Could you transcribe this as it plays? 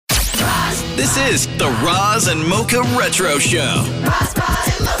This is the Roz and Mocha Retro Show.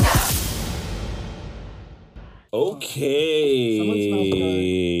 Okay.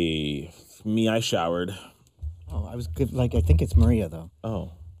 Me, I showered. Oh, I was good. Like, I think it's Maria, though.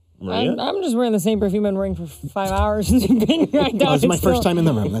 Oh. Maria? I'm just wearing the same perfume I've been wearing for 5 hours since you've been right now. It's my first time in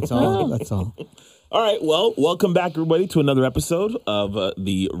the room. That's all. That's all. All right. Well, welcome back, everybody, to another episode of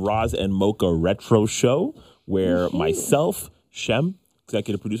the Roz and Mocha Retro Show, where myself, Shem,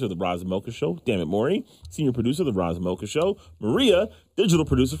 executive producer of the Roz and Mocha Show, damn it, Maury, senior producer of the Roz and Mocha Show, Maria, digital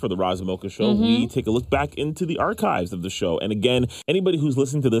producer for the Roz and Mocha Show. We take a look back into the archives of the show. And again, anybody who's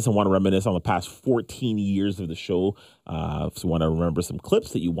listening to this and want to reminisce on the past 14 years of the show, if you want to remember some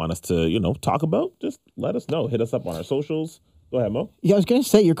clips that you want us to, talk about, just let us know. Hit us up on our socials. Go ahead, Mo. Yeah, I was going to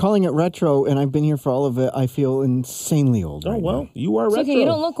say, you're calling it retro, and I've been here for all of it. I feel insanely old right now. You are retro. Okay, you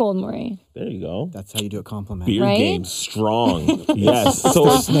don't look old, Maury. There you go. That's how you do a compliment. Beard right? game strong. Yes.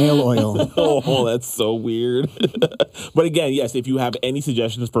 So snail oil. Oh, that's so weird. But again, yes, if you have any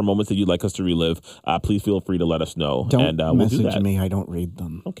suggestions for moments that you'd like us to relive, please feel free to let us know. Don't we'll message do that. me. I don't read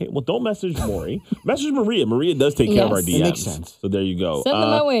them. Okay, well, don't message Maury. Message Maria. Maria does take care of our DMs. It makes sense. So there you go. Send them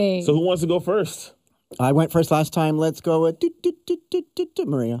my way. So who wants to go first? I went first last time. Let's go with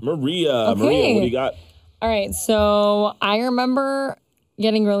Maria. Maria. Okay. Maria, what do you got? All right, so I remember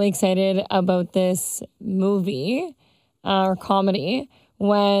getting really excited about this movie or comedy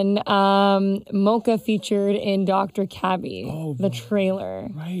when Mocha featured in Dr. Cabbie, the trailer.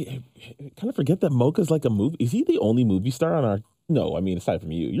 Right. I kind of forget that Mocha's like a movie. Is he the only movie star on our... No, I mean, aside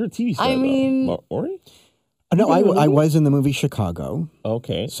from you. You're a TV star, Maury? No, I was in the movie Chicago.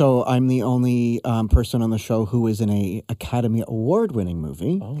 Okay. So I'm the only person on the show who is in a Academy Award-winning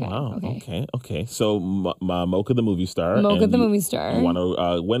movie. Oh, wow. Okay. So Mocha the movie star. Mocha the movie star. You want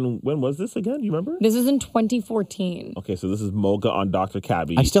to, when was this again? Do you remember? This is in 2014. Okay, so this is Mocha on Dr.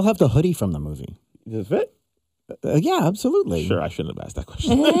 Cabbie. I still have the hoodie from the movie. Does it fit? Yeah, absolutely. Sure, I shouldn't have asked that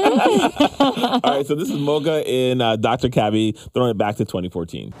question. All right, so this is Mocha in Dr. Cabbie, throwing it back to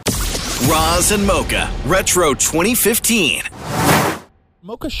 2014. Roz and Mocha Retro 2015.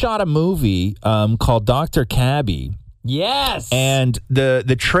 Mocha shot a movie called Dr. Cabbie. Yes. And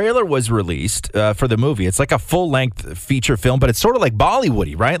the trailer was released for the movie. It's like a full-length feature film, but it's sort of like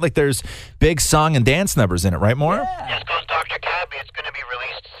Bollywoody, right? Like there's big song and dance numbers in it, right, Maura? Yeah. Yes, goes Dr. Cabbie. It's going to be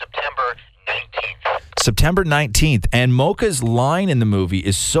released September 19th. September 19th. And Mocha's line in the movie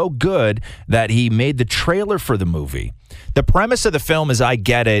is so good that he made the trailer for the movie. The premise of the film, as I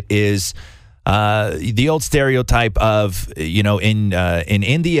get it, is the old stereotype of, in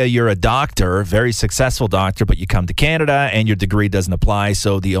India, you're a doctor, very successful doctor, but you come to Canada and your degree doesn't apply,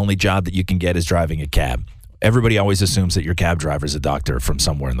 so the only job that you can get is driving a cab. Everybody always assumes that your cab driver is a doctor from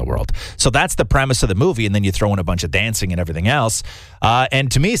somewhere in the world. So that's the premise of the movie, and then you throw in a bunch of dancing and everything else. And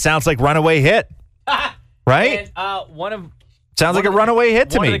to me, it sounds like runaway hit. Right? And sounds like a runaway hit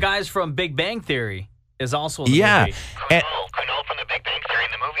to me. One of the guys from Big Bang Theory is also in the movie. And, Kunal from the Big Bang Theory.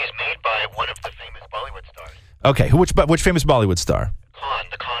 And the movie is made by one of the famous Bollywood stars. okay, which famous Bollywood star?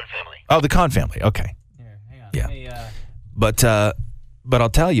 The Khan family. Oh, the Khan family. Okay. Here, hang on. Yeah. Hey, But I'll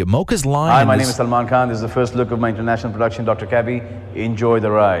tell you, Mocha's line. Hi, my name is Salman Khan. This is the first look of my international production, Dr. Cabbie. Enjoy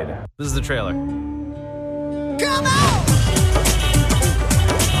the ride. this is the trailer.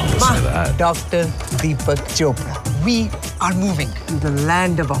 Dr. Deepak Chopra. We are moving to the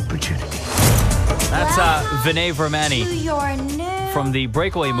land of opportunity. That's Vinay Vermani from the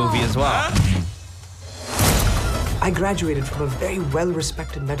Breakaway movie as well. I graduated from a very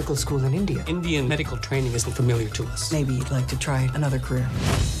well-respected medical school in India. Indian medical training isn't familiar to us. Maybe you'd like to try another career.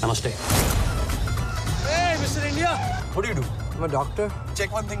 Namaste. Hey, Mr. India. What do you do? I'm a doctor.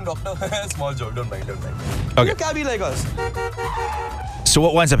 Check one thing, doctor. Small joke, don't mind. Okay. You're Cabbie like us. So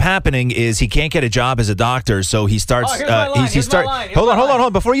what winds up happening is he can't get a job as a doctor, so he starts. Here's my line. Hold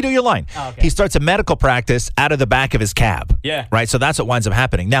on. Before you do your line, okay. He starts a medical practice out of the back of his cab. Yeah. Right. So that's what winds up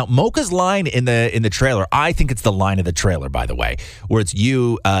happening. Now, Mocha's line in the trailer, I think it's the line of the trailer, by the way, where it's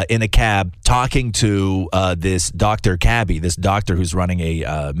you in a cab talking to this Dr. Cabbie, this doctor who's running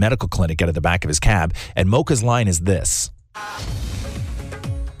a medical clinic out of the back of his cab, and Mocha's line is this.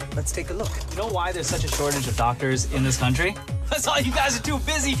 Let's take a look. You know why there's such a shortage of doctors in this country? That's all you guys are too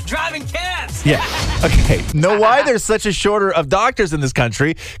busy driving cabs. Yeah. Okay. Know why there's such a shortage of doctors in this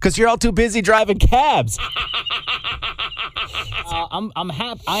country? Because you're all too busy driving cabs. I'm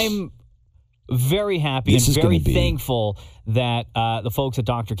happy. I'm very happy and very thankful that the folks at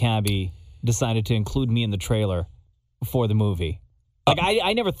Dr. Cabbie decided to include me in the trailer for the movie. Like,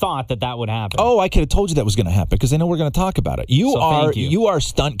 I never thought that would happen. Oh, I could have told you that was going to happen because I know we're going to talk about it. Thank you. You are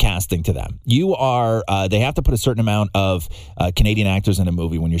stunt casting to them. You are. They have to put a certain amount of Canadian actors in a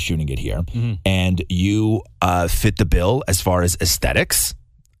movie when you're shooting it here, and you fit the bill as far as aesthetics,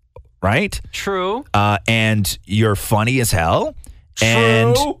 right? True. And you're funny as hell.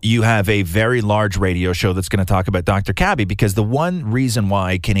 And you have a very large radio show that's going to talk about Dr. Cabbie, because the one reason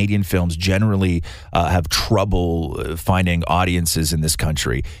why Canadian films generally have trouble finding audiences in this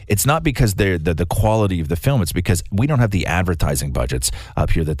country, it's not because they're the quality of the film. It's because we don't have the advertising budgets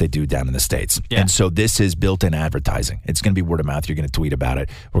up here that they do down in the States. Yeah. And so this is built-in advertising. It's going to be word of mouth. You're going to tweet about it.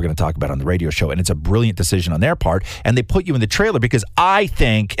 We're going to talk about it on the radio show. And it's a brilliant decision on their part. And they put you in the trailer because I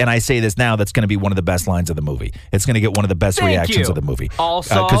think, and I say this now, that's going to be one of the best lines of the movie. It's going to get one of the best reactions of the movie.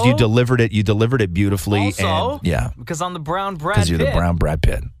 Also, because you delivered it beautifully. Also, and, yeah, because I'm the brown Brad Pitt. Because you're the brown Brad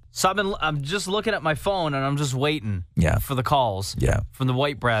Pitt. So I'm just looking at my phone and I'm just waiting. For the calls. Yeah, from the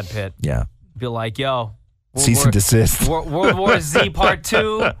white Brad Pitt. Yeah, be like, yo, cease and desist. World War Z Part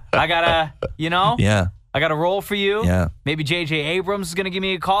 2. I gotta, Yeah. I got a role for you. Yeah. Maybe J.J. Abrams is going to give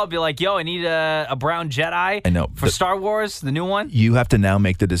me a call. Be like, yo, I need a brown Jedi. I know. For Star Wars, the new one. You have to now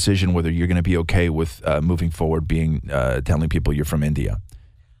make the decision whether you're going to be okay with moving forward telling people you're from India.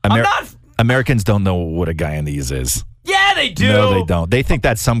 Americans don't know what a Guyanese is. Yeah, they do. No, they don't. They think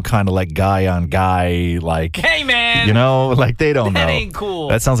that's some kind of like guy on guy, like, hey, man. Like they don't know. That ain't cool.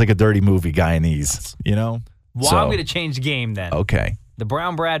 That sounds like a dirty movie, Guyanese, Well, I'm going to change the game then. Okay. The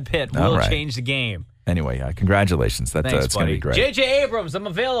brown Brad Pitt will change the game. Anyway, congratulations. That's going to be great. J.J. Abrams, I'm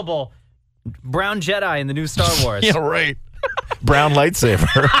available. Brown Jedi in the new Star Wars. Yeah, right. Brown lightsaber.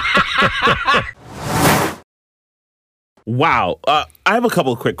 Wow. I have a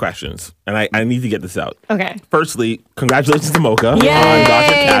couple of quick questions, and I need to get this out. Okay. Firstly, congratulations to Mocha on Yay!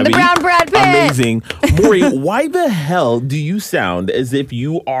 Dr. Cabbie. The brown Brad Pitt. Amazing. Maury, why the hell do you sound as if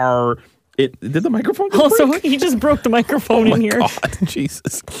you are... Did the microphone just break? He just broke the microphone in here. God,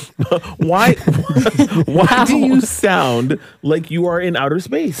 Jesus. Why do you sound like you are in outer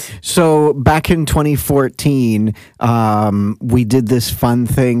space? So back in 2014, we did this fun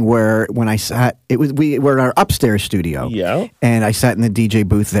thing where when I sat, we were in our upstairs studio. Yeah. And I sat in the DJ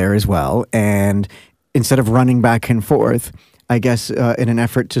booth there as well. And instead of running back and forth, I guess in an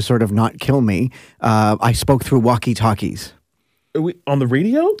effort to sort of not kill me, I spoke through walkie-talkies. On the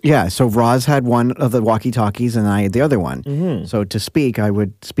radio? Yeah, so Roz had one of the walkie-talkies and I had the other one. Mm-hmm. So to speak, I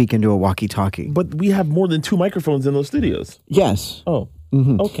would speak into a walkie-talkie. But we have more than 2 microphones in those studios. Yes. Oh,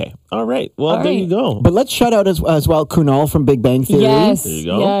 okay. All right. Well, there you go. But let's shout out as well Kunal from Big Bang Theory. Yes, there you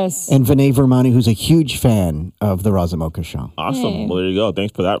go. Yes. And Vinay Vermani, who's a huge fan of the Roz Mocha Show. Awesome. Hey. Well, there you go.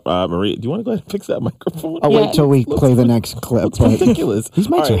 Thanks for that, Marie. Do you want to go ahead and fix that microphone? I'll wait till we play the next clip. It's ridiculous. These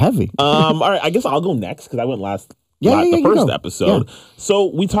mics are heavy. All right. I guess I'll go next because I went last. The first episode. Yeah.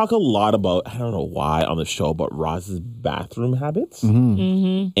 So we talk a lot about, I don't know why on the show, about Roz's bathroom habits. Mm-hmm.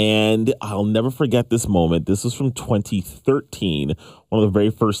 Mm-hmm. And I'll never forget this moment. This was from 2013. One of the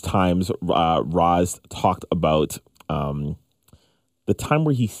very first times Roz talked about the time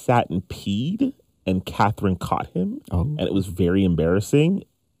where he sat and peed and Katherine caught him. Oh. And it was very embarrassing.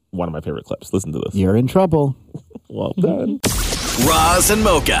 One of my favorite clips. Listen to this. You're in trouble. Well done. Roz and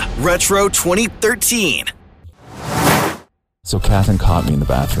Mocha Retro 2013. So Katherine caught me in the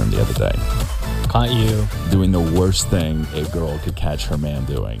bathroom the other day. Caught you doing the worst thing a girl could catch her man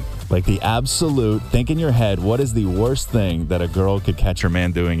doing. Like the absolute, think in your head, what is the worst thing that a girl could catch her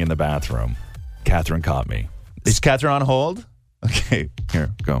man doing in the bathroom? Katherine caught me. Is Katherine on hold? Okay, here,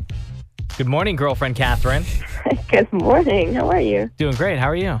 go. Good morning, girlfriend Katherine. Good morning. How are you? Doing great. How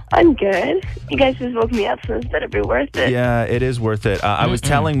are you? I'm good. You guys just woke me up, so this better be worth it. Yeah, it is worth it. I was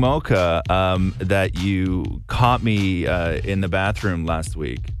telling Mocha that you caught me in the bathroom last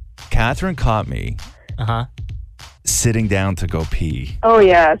week. Katherine caught me sitting down to go pee. Oh,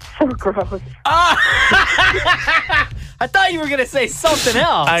 yeah. It's so gross. I thought you were going to say something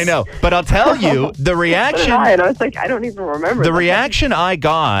else. I know. But I'll tell you, the reaction... I was like, I don't even remember. The reaction I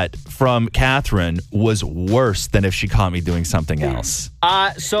got from Katherine was worse than if she caught me doing something else.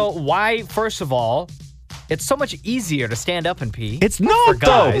 So why, first of all, it's so much easier to stand up and pee. It's not,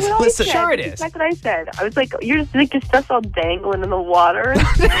 though. Listen, sure it is. That's what I said. I was like, you're just like your stuff's all dangling in the water.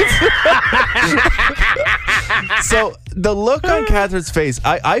 So the look on Katherine's face,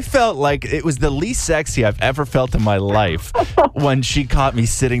 I felt like it was the least sexy I've ever felt in my life when she caught me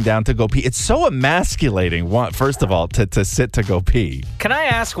sitting down to go pee. It's so emasculating, first of all, to sit to go pee. Can I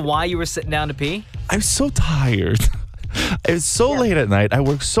ask why you were sitting down to pee? I'm so tired. It's so late at night. I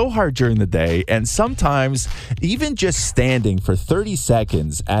work so hard during the day, and sometimes even just standing for 30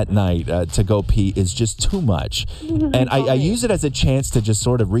 seconds at night to go pee is just too much. And I use it as a chance to just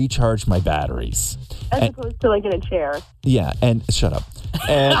sort of recharge my batteries. As opposed to like in a chair. Yeah, and shut up.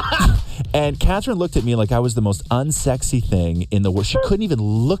 And Katherine looked at me like I was the most unsexy thing in the world. She couldn't even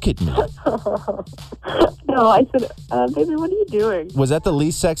look at me. No, I said, baby, what are you doing? Was that the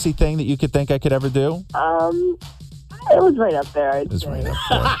least sexy thing that you could think I could ever do? It was right up there, I'd say. Right up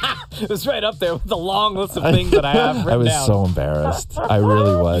there. It was right up there with the long list of things that I have written I was down. so embarrassed. I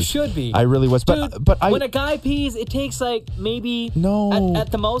really was. You should be. I really was. Dude, but when a guy pees, it takes like maybe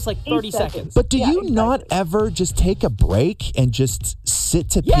at the most like 30 seconds. But do you not ever just take a break and just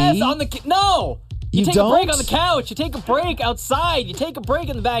sit to pee? Yes, on the no. You take don't? a break on the couch. You take a break outside. You take a break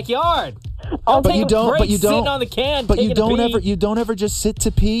in the backyard. But you don't. Sitting on the can. But you don't pee. ever. You don't ever just sit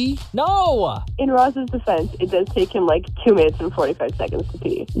to pee. No. In Roz's defense, it does take him like 2 minutes and 45 seconds to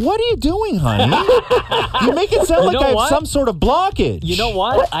pee. What are you doing, honey? You make it sound like I have some sort of blockage. You know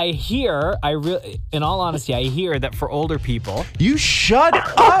what? In all honesty, I hear that for older people, you shut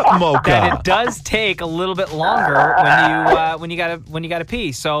up, Mocha. That it does take a little bit longer when you gotta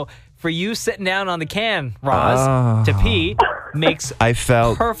pee. So for you sitting down on the can, Roz, to pee makes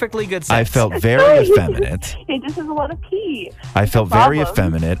perfectly good sense. I felt very effeminate. He just doesn't want to pee. I felt very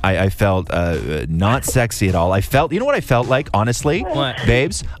effeminate. I felt not sexy at all. You know what I felt like, honestly? What?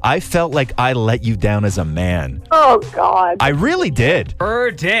 Babes, I felt like I let you down as a man. Oh, God. I really did. Per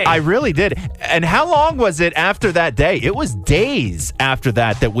day. I really did. And how long was it after that day? It was days after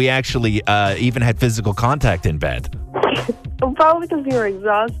that we actually even had physical contact in bed. Probably because you were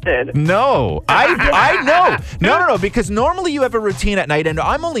exhausted. No, I know. No, because normally you have a routine at night, and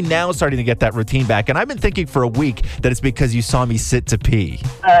I'm only now starting to get that routine back, and I've been thinking for a week that it's because you saw me sit to pee.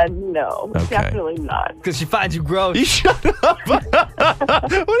 No, Okay. definitely not. Because she finds you gross. You shut up.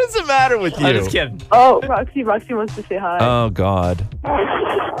 What is the matter with you? I'm just kidding. Oh, Roxy wants to say hi. Oh, God.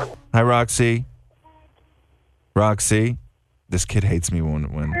 Hi, Roxy. Roxy. This kid hates me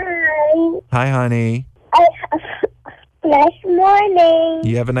when... Hi, honey. Nice morning.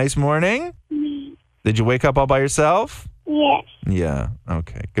 You have a nice morning? Did you wake up all by yourself? Yes. Yeah.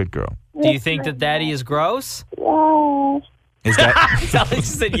 Okay. Good girl. Do you think that Daddy is gross? Yes. Is that... Sally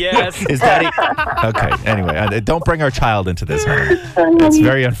just said yes. Is Daddy... Okay. Anyway, don't bring our child into this, honey. It's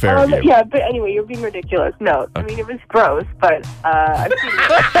very unfair of you. Yeah, but anyway, you're being ridiculous. No, I mean, it was gross, but I've seen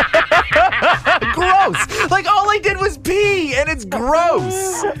it. Gross! Like, all I did was pee, and it's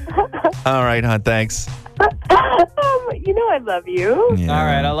gross. All right, hon. Thanks. You know I love you. Yeah. All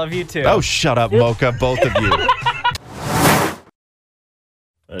right, I love you too. Oh, shut up, Mocha, both of you.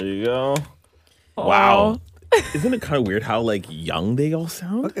 There you go. Wow. Isn't it kind of weird how like young they all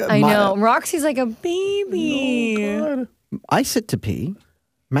sound? I know. Roxy's like a baby. Oh, I sit to pee.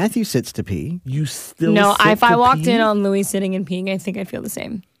 Matthew sits to pee. You still No, sit if I to walked pee? in on Louis sitting and peeing, I think I'd feel the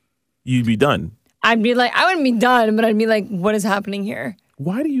same. You'd be done. I'd be like, I wouldn't be done, but I'd be like, what is happening here?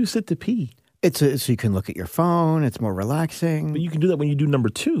 Why do you sit to pee? So you can look at your phone. It's more relaxing. But you can do that when you do number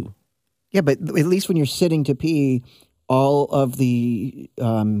 2. Yeah, but at least when you're sitting to pee, all of the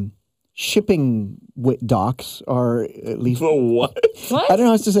shipping docks are at least... What? I don't know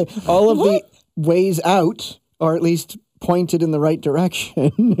how else to say. All of the ways out are at least pointed in the right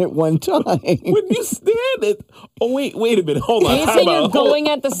direction at one time. When you stand it... Oh, wait a minute. Hold on. Are you saying you're going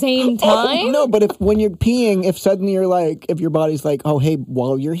at the same time? Oh, no, but when you're peeing, if suddenly you're like, if your body's like, oh, hey,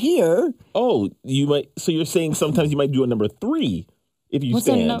 while you're here... Oh, you might... So you're saying sometimes you might do a number 3 if you What's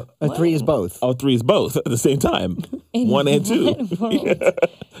stand. A 3 is both. Oh, 3 is both at the same time. In 1 and 2.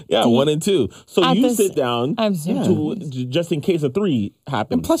 Yeah, 1 and 2. So you sit down just in case a 3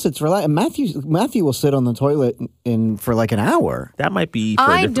 happens. And plus, it's relaxing. Matthew will sit on the toilet for like an hour. That might be for a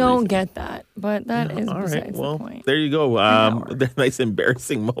I different don't reason. get that, but that is All right, besides well, the point. there you go. The nice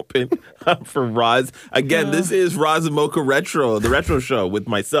embarrassing moment for Roz. Again, this is Roz and Mocha Retro, the Retro Show with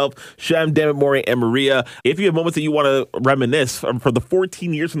myself, Shem, Dammit, Maury, and Maria. If you have moments that you want to reminisce for the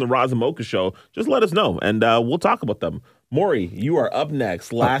 14 years from the Roz and Mocha Show, just let us know, and we'll talk about them. Maury, you are up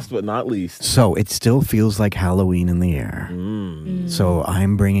next, last but not least. So it still feels like Halloween in the air. So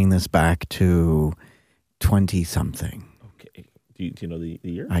I'm bringing this back to 20-something. Okay. Do you know the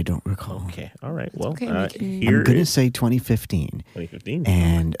year? I don't recall. Okay. All right. Well, I'm going to say 2015. 2015.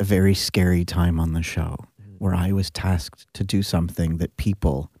 And a very scary time on the show where I was tasked to do something that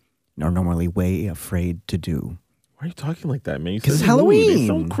people are normally way afraid to do. Why are you talking like that, man? Because it's Halloween. It's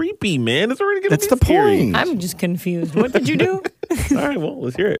so creepy, man. It's already going to be That's the scary. point. I'm just confused. What did you do? All right, well,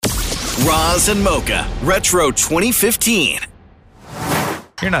 let's hear it. Roz and Mocha Retro 2015.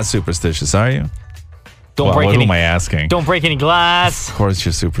 You're not superstitious, are you? Don't break what any. am I asking? Don't break any glass. Of course,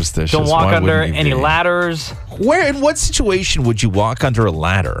 you're superstitious. Don't walk Why under wouldn't you any be? ladders. Where? In what situation would you walk under a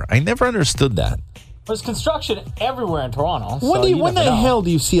ladder? I never understood that. There's construction everywhere in Toronto. When the hell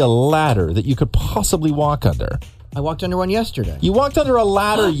do you see a ladder that you could possibly walk under? I walked under one yesterday. You walked under a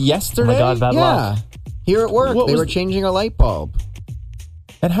ladder yesterday? Oh my God, bad luck. Here at work, they were changing a light bulb.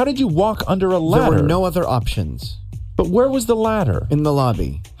 And how did you walk under a ladder? There were no other options. But where was the ladder? In the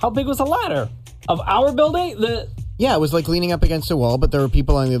lobby. How big was the ladder? Of our building? Yeah, it was like leaning up against a wall, but there were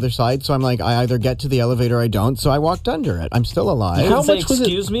people on the other side, so I'm like, I either get to the elevator or I don't, so I walked under it. I'm still alive. How much was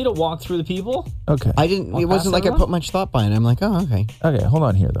excuse me to walk through the people? Okay. I didn't, it wasn't like I put much thought by it. I'm like, oh, okay. Okay, hold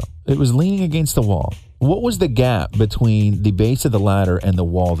on here, though. It was leaning against the wall. What was the gap between the base of the ladder and the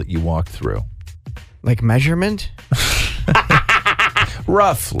wall that you walked through? Like measurement?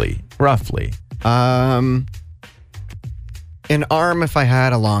 Roughly. An arm if I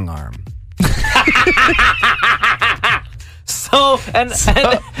had a long arm. So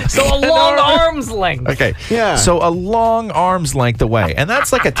a long arm's length. Okay. Yeah. So a long arm's length away. And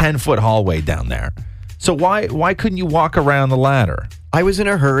that's like a 10-foot hallway down there. So why couldn't you walk around the ladder? I was in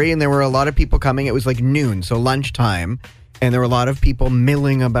a hurry and there were a lot of people coming. It was like noon, so lunchtime. And there were a lot of people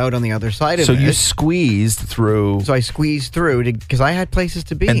milling about on the other side of it. So you squeezed through. So I squeezed through because I had places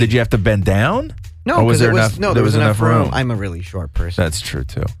to be. And did you have to bend down? No, or was there enough? There was enough room. I'm a really short person. That's true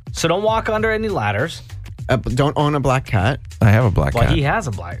too. So don't walk under any ladders. Don't own a black cat. I have a black cat. Well, he has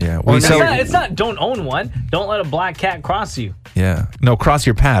a black cat. Yeah. It's not don't own one. Don't let a black cat cross you. Yeah. No, cross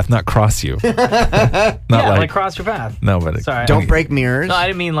your path, not cross you. Like cross your path. No, but sorry. Don't break mirrors. No, I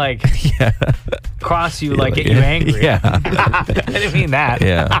didn't mean like yeah. cross you, like get you angry. Yeah. I didn't mean that.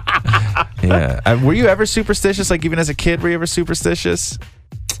 Yeah. Yeah. Were you ever superstitious? Like even as a kid, were you ever superstitious?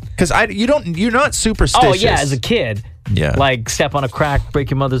 Because you're not superstitious. Oh yeah, as a kid. Yeah. Like step on a crack, break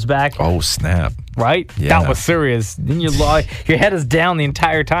your mother's back. Oh snap. Right? Yeah. That was serious. Then your head is down the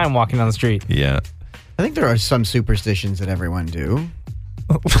entire time walking down the street. Yeah. I think there are some superstitions that everyone do.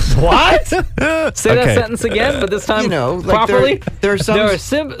 What? Say that sentence again, but this time properly. There are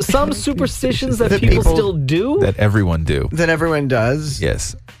some superstitions that people still do. That everyone do. That everyone does.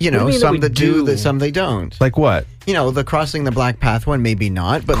 Yes. Some that do, some they don't. Like what? The crossing the black path one, maybe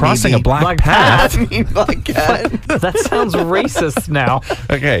not, but crossing maybe a black path. I mean, black cat. That sounds racist now.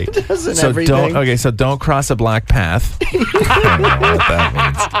 Okay. Doesn't so everything? So don't cross a black path. I don't know what that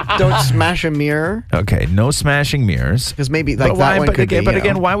means. Don't smash a mirror. Okay, no smashing mirrors. Because maybe that one could be. But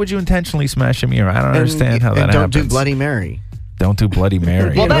again, why would you intentionally smash a mirror? I don't understand how that happens. Don't do Bloody Mary. Don't do Bloody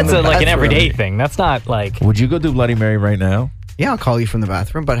Mary. Well, that's like an everyday thing. That's not like. Would you go do Bloody Mary right now? Yeah, I'll call you from the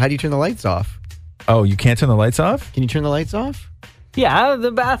bathroom. But how do you turn the lights off? Oh, you can't turn the lights off? Can you turn the lights off? Yeah,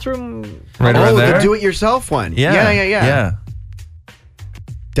 the bathroom. Right around there? The do-it-yourself one. Yeah.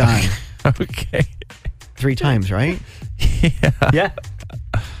 Done. Okay. 3 times, right? Yeah.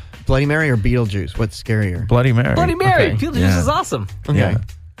 Bloody Mary or Beetlejuice? What's scarier? Bloody Mary. Bloody Mary. Okay. Beetlejuice is awesome. Okay.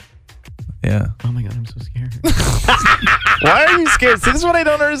 Yeah. Oh my God, I'm so scared. Why are you scared? See, this is what I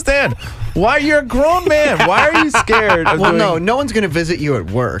don't understand. Why you're a grown man? Why are you scared? No one's going to visit you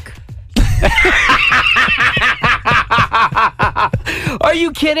at work. Are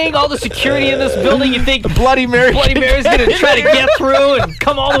you kidding? All the security in this building, you think Bloody Mary's going to try to get through and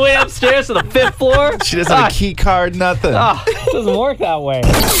come all the way upstairs to the 5th floor? She doesn't have a key card, nothing. It doesn't work that way.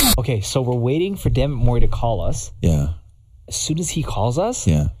 Okay, so we're waiting for Dammit Maury to call us. Yeah. As soon as he calls us,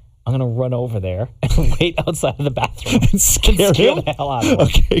 yeah, I'm going to run over there and wait outside of the bathroom and scare the hell out of him.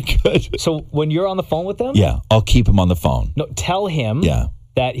 Okay, good. So when you're on the phone with him? Yeah, I'll keep him on the phone. No, tell him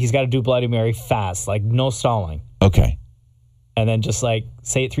that he's got to do Bloody Mary fast, like no stalling. Okay. And then just like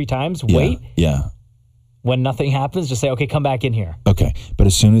say it 3 times, wait. Yeah. When nothing happens, just say, okay, come back in here. Okay. But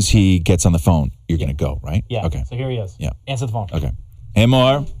as soon as he gets on the phone, you're going to go, right? Yeah. Okay. So here he is. Yeah. Answer the phone. Okay. Hey,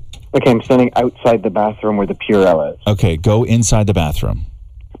 Mar. Okay, I'm standing outside the bathroom where the Purell is. Okay, go inside the bathroom.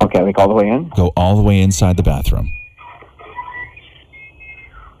 Okay, like all the way in? Go all the way inside the bathroom.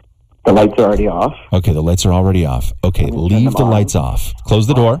 The lights are already off? Okay, the lights are already off. Okay, leave the lights off. Close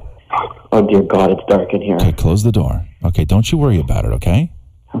the door. Oh, dear God, it's dark in here. Okay, close the door. Okay, don't you worry about it, okay?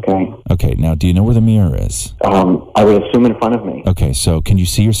 Okay. Okay, now do you know where the mirror is? I would assume in front of me. Okay, so can you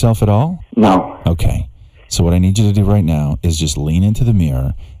see yourself at all? No. Okay, so what I need you to do right now is just lean into the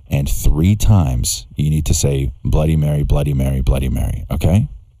mirror and 3 times you need to say, Bloody Mary, Bloody Mary, Bloody Mary, okay?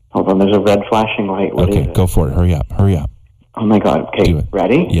 Hold on, there's a red flashing light. What is Okay, it? go for it. Hurry up, hurry up. Oh, my God. Okay, Do it.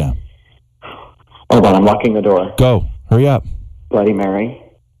 Ready? Yeah. Hold on, I'm locking the door. Go, hurry up. Bloody Mary.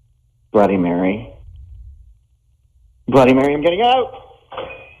 Bloody Mary. Bloody Mary, I'm getting out.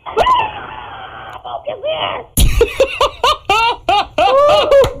 Oh, come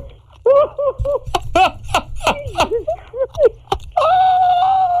here.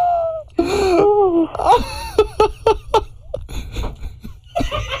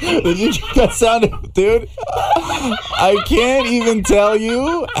 Did you get that sound, dude? I can't even tell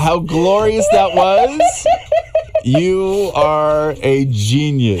you how glorious that was. You are a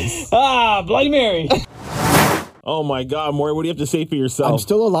genius. Bloody Mary. Oh my God, Maury, what do you have to say for yourself? I'm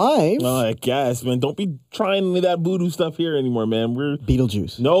still alive. Well, I guess, man. Don't be trying any of that voodoo stuff here anymore, man. We're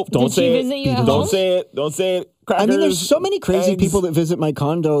Beetlejuice. Nope, don't Did say she it. visit you at Don't home? say it. Don't say it. Crackers, I mean, there's so many crazy eggs. people that visit my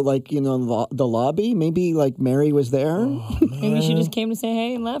condo, like, you know, the lobby. Maybe, like, Mary was there. Maybe she just came to say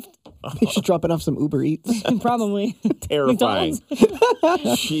hey and left. She's dropping off some Uber Eats. Probably. Terrifying.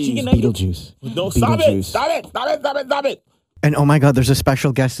 McDonald's. Jeez. Beetlejuice. No, stop it. Beetlejuice. Stop it. Stop it. Stop it. Stop it. And oh my God, there's a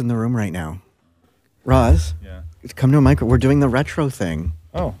special guest in the room right now. Roz, come to a mic. We're doing the retro thing.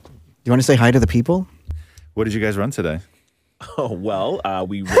 Oh. You want to say hi to the people? What did you guys run today? Oh, well,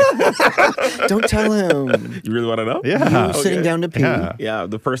 we... Don't tell him. You really want to know? Yeah. You were sitting down to pee. Yeah,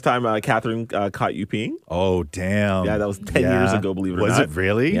 the first time Katherine caught you peeing. Oh, damn. Yeah, that was 10 years ago, believe it or not. Was it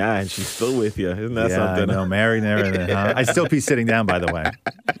really? Yeah, and she's still with you. Isn't that something? I know. Mary never. I still pee sitting down, by the way.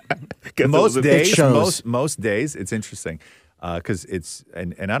 Most days, it's interesting because it's,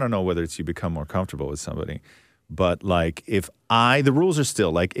 and I don't know whether it's you become more comfortable with somebody, but like the rules are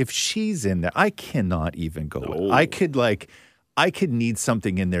still like if she's in there, I cannot even go. I could need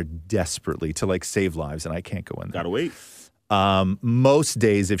something in there desperately to like save lives, and I can't go in there. Gotta wait. Most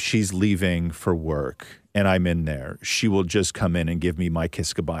days, if she's leaving for work and I'm in there, she will just come in and give me my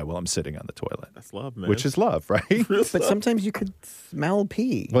kiss goodbye while I'm sitting on the toilet. That's love, man. Which is love, right? But sometimes you could smell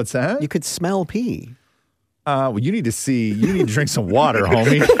pee. What's that? You could smell pee. Well, you need to drink some water,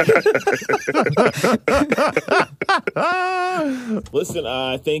 homie. Listen,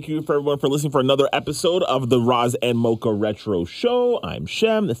 thank you for everyone for listening for another episode of the Roz and Mocha Retro Show. I'm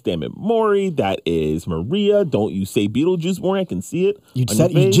Shem. That's damn it, Maury. That is Maria. Don't you say Beetlejuice, Maury? I can see it. You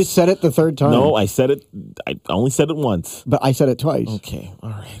just said it the third time. No, I said it. I only said it once. But I said it twice. Okay, all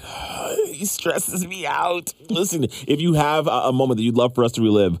right. He stresses me out. Listen, if you have a moment that you'd love for us to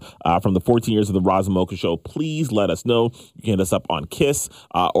relive from the 14 years of the Roz and Mocha Show, please let us know. You can hit us up on Kiss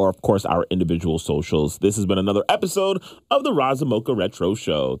or, of course, our individual socials. This has been another episode of the Roz and Mocha Retro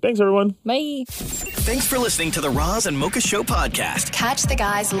Show. Thanks, everyone. Bye. Thanks for listening to the Roz and Mocha Show podcast. Catch the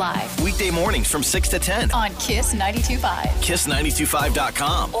guys live Weekday mornings from 6 to 10 on Kiss 92.5.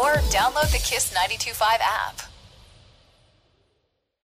 KISS925.com. Or download the Kiss 92.5 app.